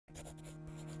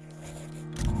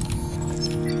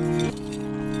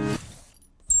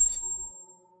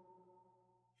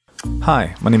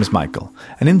Hi, my name is Michael,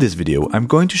 and in this video I'm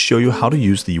going to show you how to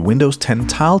use the Windows 10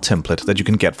 tile template that you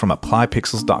can get from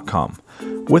applypixels.com.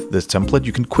 With this template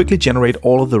you can quickly generate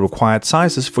all of the required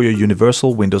sizes for your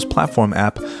universal Windows platform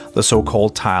app, the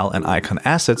so-called tile and icon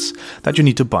assets that you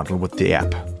need to bundle with the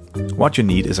app. What you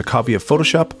need is a copy of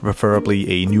Photoshop, preferably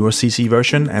a newer CC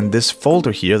version, and this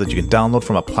folder here that you can download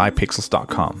from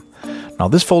applypixels.com. Now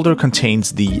this folder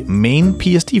contains the main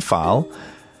PSD file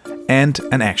and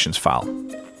an actions file.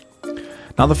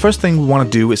 Now the first thing we want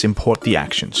to do is import the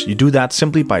actions. You do that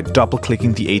simply by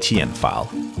double-clicking the ATN file.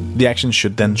 The actions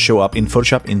should then show up in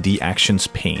Photoshop in the Actions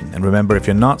pane. And remember, if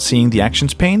you're not seeing the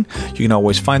Actions pane, you can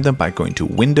always find them by going to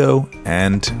Window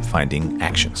and finding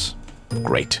Actions.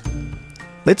 Great.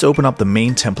 Let's open up the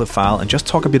main template file and just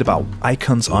talk a bit about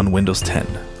icons on Windows 10.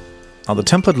 Now the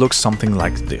template looks something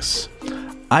like this.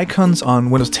 Icons on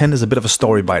Windows 10 is a bit of a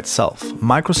story by itself.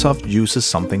 Microsoft uses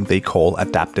something they call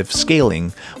adaptive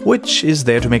scaling, which is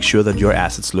there to make sure that your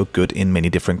assets look good in many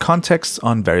different contexts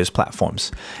on various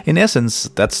platforms. In essence,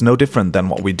 that's no different than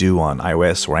what we do on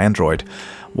iOS or Android.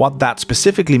 What that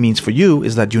specifically means for you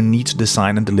is that you need to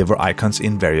design and deliver icons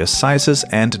in various sizes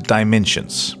and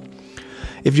dimensions.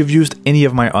 If you've used any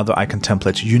of my other icon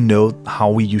templates, you know how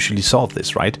we usually solve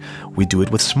this, right? We do it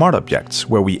with smart objects,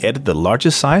 where we edit the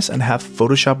largest size and have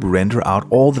Photoshop render out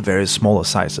all the various smaller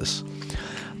sizes.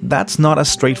 That's not as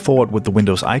straightforward with the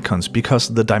Windows icons because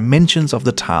the dimensions of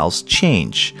the tiles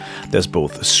change. There's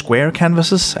both square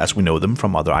canvases, as we know them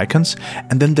from other icons,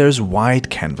 and then there's wide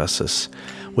canvases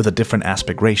with a different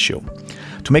aspect ratio.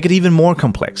 To make it even more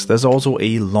complex, there's also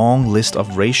a long list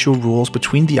of ratio rules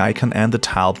between the icon and the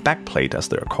tile backplate, as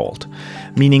they're called,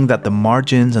 meaning that the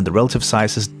margins and the relative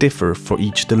sizes differ for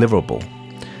each deliverable.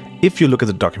 If you look at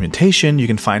the documentation, you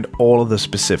can find all of the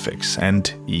specifics,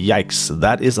 and yikes,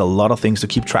 that is a lot of things to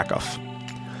keep track of.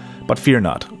 But fear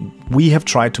not, we have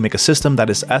tried to make a system that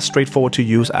is as straightforward to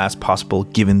use as possible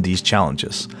given these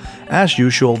challenges. As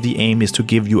usual, the aim is to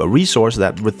give you a resource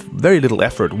that with very little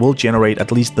effort will generate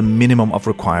at least the minimum of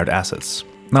required assets.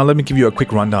 Now let me give you a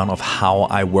quick rundown of how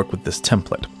I work with this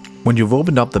template. When you've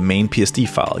opened up the main PSD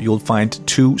file, you'll find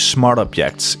two smart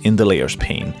objects in the Layers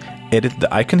pane. Edit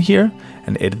the icon here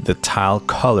and edit the tile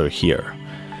color here.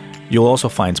 You'll also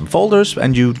find some folders,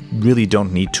 and you really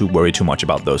don't need to worry too much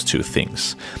about those two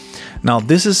things. Now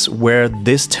this is where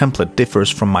this template differs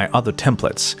from my other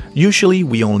templates. Usually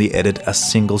we only edit a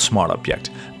single smart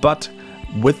object, but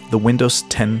with the Windows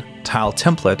 10 tile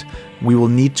template, we will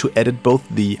need to edit both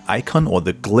the icon or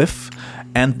the glyph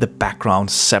and the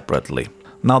background separately.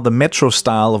 Now the Metro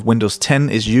style of Windows 10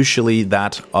 is usually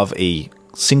that of a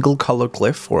single color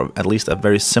glyph, or at least a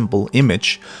very simple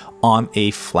image on a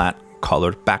flat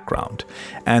colored background.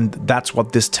 And that's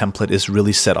what this template is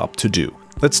really set up to do.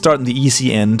 Let's start in the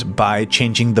easy end by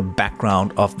changing the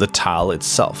background of the tile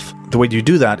itself. The way you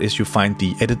do that is you find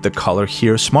the Edit the Color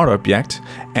Here smart object,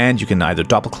 and you can either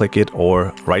double click it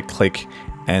or right click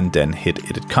and then hit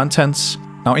Edit Contents.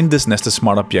 Now in this nested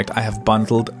smart object, I have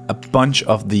bundled a bunch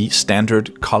of the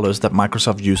standard colors that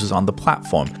Microsoft uses on the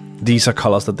platform. These are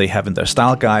colors that they have in their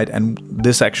style guide, and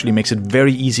this actually makes it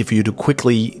very easy for you to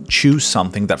quickly choose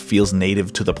something that feels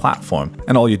native to the platform.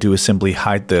 And all you do is simply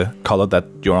hide the color that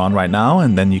you're on right now,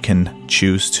 and then you can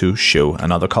choose to show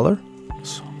another color.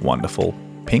 It's wonderful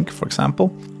pink, for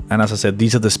example. And as I said,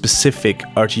 these are the specific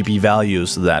RGB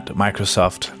values that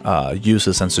Microsoft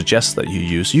uses and suggests that you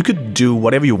use. You could do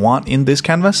whatever you want in this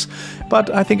canvas, but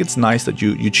I think it's nice that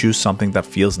you choose something that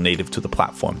feels native to the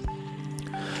platform.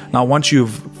 Now, once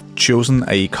you've chosen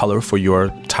a color for your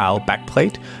tile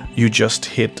backplate, you just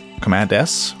hit Command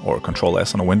S or Control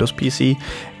S on a Windows PC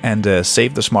and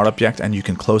save the smart object, and you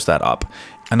can close that up.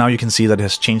 And now you can see that it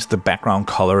has changed the background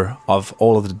color of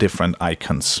all of the different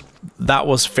icons. That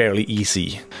was fairly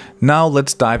easy. Now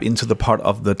let's dive into the part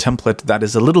of the template that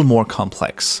is a little more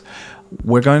complex.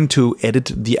 We're going to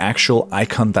edit the actual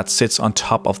icon that sits on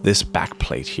top of this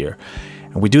backplate here.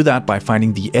 And we do that by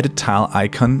finding the Edit Tile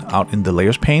icon out in the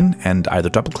Layers pane and either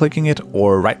double clicking it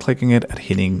or right clicking it and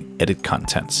hitting Edit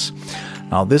Contents.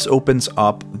 Now this opens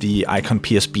up the icon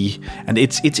PSB, and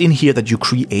it's in here that you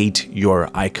create your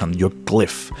icon, your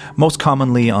glyph. Most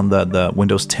commonly on the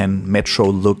Windows 10 Metro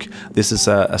look, this is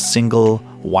a single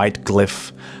white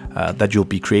glyph that you'll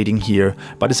be creating here.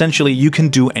 But essentially you can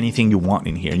do anything you want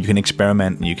in here. You can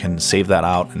experiment and you can save that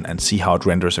out and see how it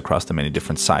renders across the many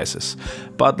different sizes.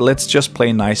 But let's just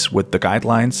play nice with the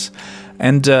guidelines.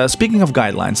 And speaking of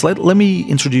guidelines, let me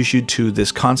introduce you to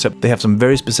this concept. They have some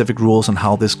very specific rules on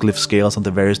how this glyph scales on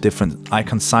the various different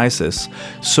icon sizes.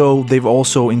 So they've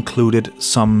also included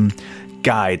some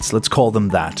guides, let's call them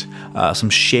that, some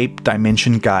shape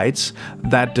dimension guides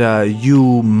that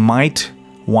you might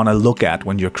want to look at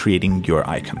when you're creating your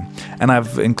icon. And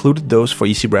I've included those for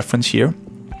easy reference here.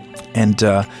 And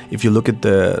if you look at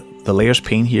the layers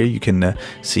pane here, you can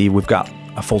see we've got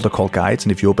a folder called guides,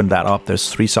 and if you open that up, there's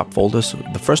 3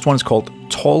 subfolders. The first one is called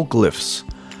tall glyphs,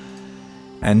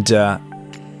 and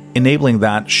enabling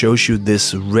that shows you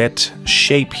this red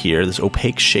shape here, this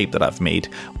opaque shape that I've made.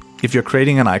 If you're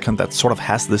creating an icon that sort of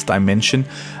has this dimension,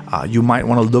 you might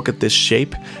want to look at this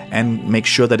shape and make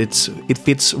sure that it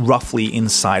fits roughly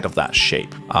inside of that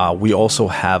shape. We also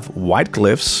have white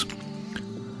glyphs,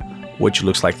 which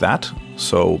looks like that.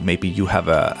 So maybe you have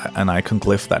an icon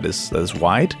glyph that is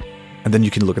wide, and then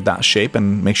you can look at that shape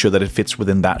and make sure that it fits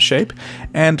within that shape.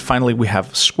 And finally, we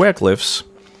have square glyphs,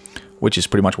 which is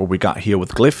pretty much what we got here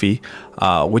with Glyphy,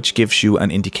 which gives you an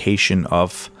indication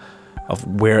of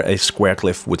where a square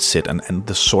glyph would sit and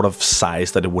the sort of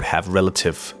size that it would have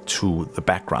relative to the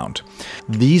background.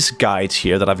 These guides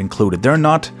here that I've included, they're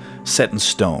not set in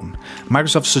stone.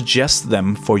 Microsoft suggests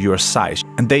them for your size,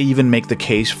 and they even make the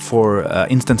case for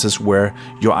instances where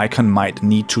your icon might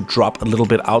need to drop a little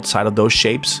bit outside of those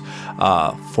shapes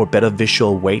for better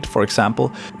visual weight, for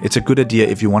example. It's a good idea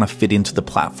if you want to fit into the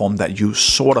platform that you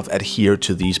sort of adhere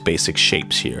to these basic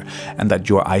shapes here, and that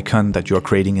your icon that you're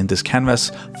creating in this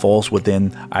canvas falls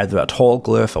within either a tall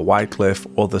glyph, a wide glyph,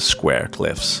 or the square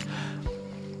glyphs.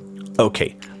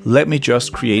 Okay, let me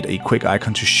just create a quick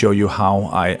icon to show you how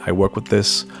I work with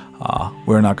this.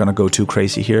 We're not going to go too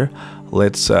crazy here.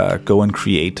 Let's go and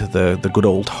create the good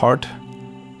old heart.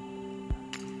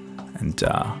 And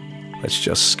let's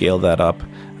just scale that up.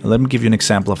 Let me give you an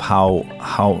example of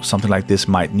how something like this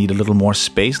might need a little more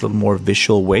space, a little more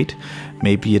visual weight.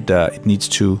 Maybe it needs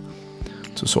to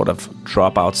sort of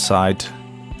drop outside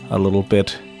a little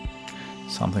bit,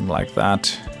 something like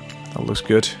that. That looks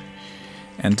good.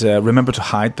 And remember to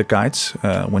hide the guides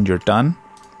when you're done.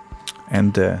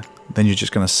 And then you're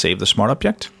just going to save the smart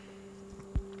object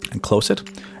and close it.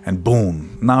 And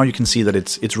boom, now you can see that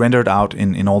it's rendered out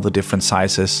in all the different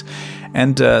sizes.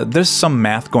 And there's some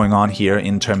math going on here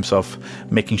in terms of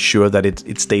making sure that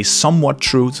it stays somewhat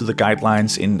true to the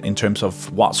guidelines in terms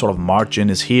of what sort of margin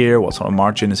is here, what sort of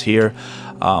margin is here.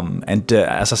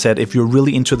 As I said, if you're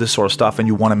really into this sort of stuff and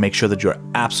you want to make sure that you're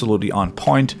absolutely on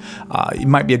point, it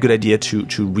might be a good idea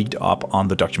to read up on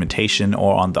the documentation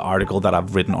or on the article that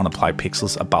I've written on Apply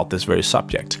Pixels about this very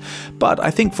subject. But I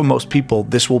think for most people,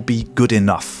 this will be good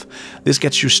enough. This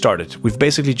gets you started. We've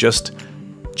basically just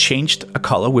changed a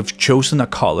color. We've chosen a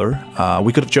color.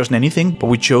 We could have chosen anything, but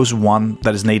we chose one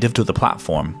that is native to the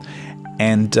platform.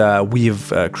 And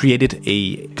we've created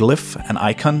a glyph, an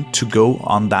icon to go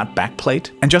on that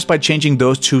backplate. And just by changing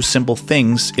those 2 simple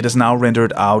things, it has now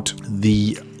rendered out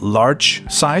the large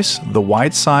size, the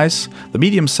wide size, the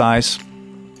medium size,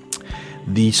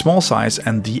 the small size,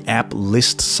 and the app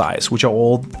list size, which are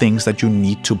all things that you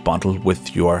need to bundle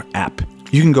with your app.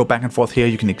 You can go back and forth here,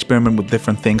 you can experiment with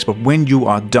different things, but when you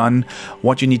are done,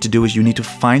 what you need to do is you need to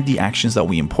find the actions that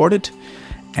we imported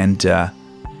and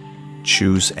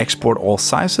choose export all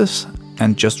sizes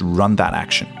and just run that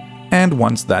action. And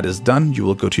once that is done, you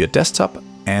will go to your desktop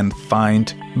and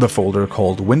find the folder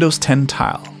called Windows 10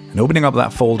 Tile. And opening up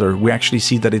that folder, we actually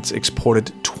see that it's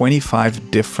exported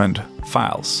 25 different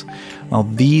files. Now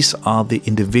these are the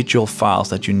individual files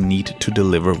that you need to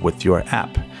deliver with your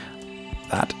app.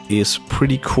 That is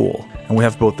pretty cool. And we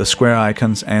have both the square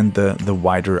icons and the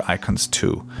wider icons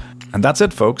too. And that's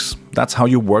it, folks. That's how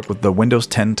you work with the Windows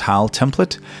 10 Tile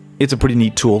template. It's a pretty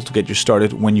neat tool to get you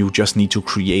started when you just need to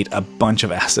create a bunch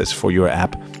of assets for your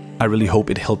app. I really hope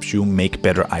it helps you make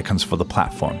better icons for the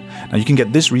platform. Now you can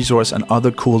get this resource and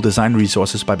other cool design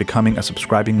resources by becoming a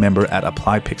subscribing member at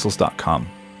applypixels.com.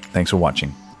 Thanks for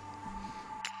watching.